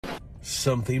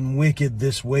Something wicked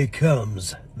this way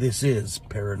comes. This is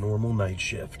Paranormal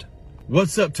Nightshift.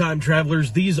 What's up, time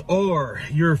travelers? These are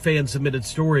your fan-submitted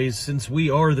stories, since we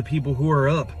are the people who are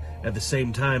up at the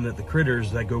same time that the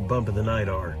critters that go bump in the night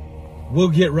are. We'll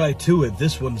get right to it.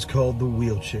 This one's called The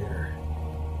Wheelchair.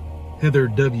 Heather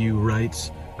W. writes,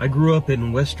 I grew up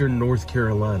in western North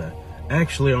Carolina,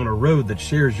 actually on a road that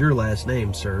shares your last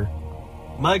name, sir.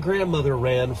 My grandmother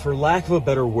ran, for lack of a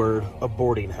better word, a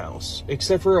boarding house.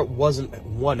 Except for it wasn't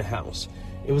one house.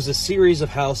 It was a series of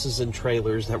houses and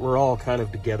trailers that were all kind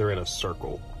of together in a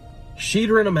circle. She'd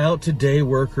rent them out to day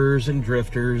workers and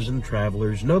drifters and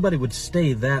travelers. Nobody would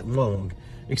stay that long,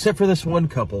 except for this one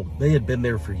couple. They had been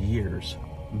there for years.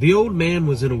 The old man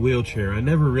was in a wheelchair. I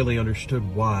never really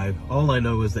understood why. All I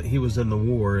know is that he was in the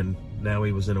war and now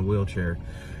he was in a wheelchair.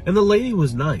 And the lady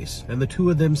was nice, and the two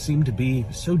of them seemed to be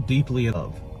so deeply in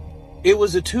love. It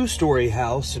was a two-story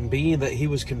house, and being that he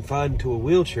was confined to a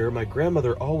wheelchair, my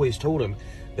grandmother always told him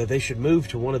that they should move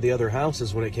to one of the other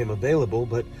houses when it came available,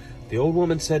 but the old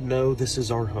woman said, no, this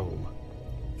is our home.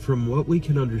 From what we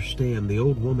can understand, the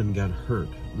old woman got hurt,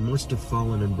 must have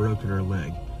fallen and broken her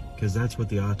leg, because that's what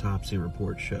the autopsy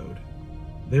report showed.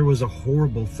 There was a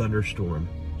horrible thunderstorm.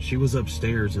 She was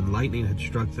upstairs and lightning had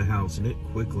struck the house and it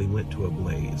quickly went to a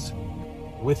blaze.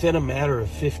 Within a matter of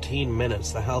 15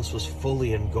 minutes, the house was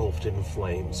fully engulfed in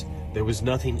flames. There was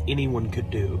nothing anyone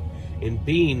could do. And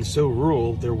being so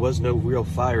rural, there was no real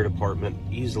fire department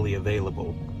easily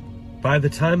available. By the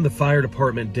time the fire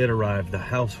department did arrive, the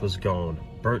house was gone,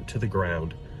 burnt to the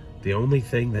ground. The only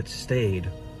thing that stayed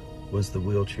was the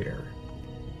wheelchair.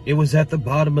 It was at the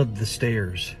bottom of the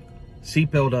stairs,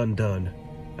 seatbelt undone.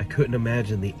 I couldn't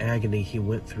imagine the agony he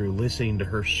went through listening to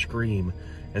her scream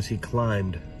as he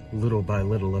climbed little by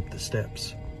little up the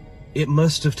steps. It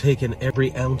must have taken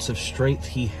every ounce of strength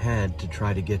he had to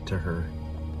try to get to her.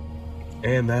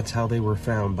 And that's how they were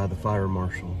found by the fire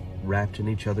marshal, wrapped in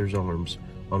each other's arms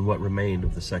on what remained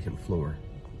of the second floor.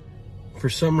 For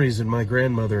some reason, my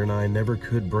grandmother and I never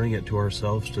could bring it to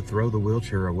ourselves to throw the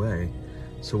wheelchair away,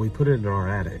 so we put it in our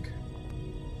attic.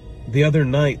 The other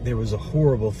night, there was a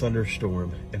horrible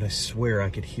thunderstorm, and I swear I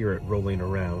could hear it rolling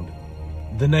around.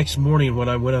 The next morning, when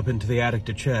I went up into the attic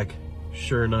to check,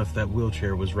 sure enough, that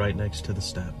wheelchair was right next to the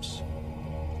steps.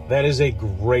 That is a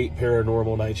great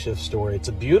Paranormal Nightshift story. It's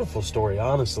a beautiful story,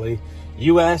 honestly.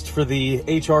 You asked for the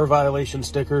HR violation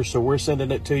sticker, so we're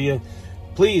sending it to you.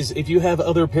 Please, if you have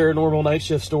other Paranormal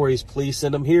Nightshift stories, please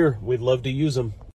send them here. We'd love to use them.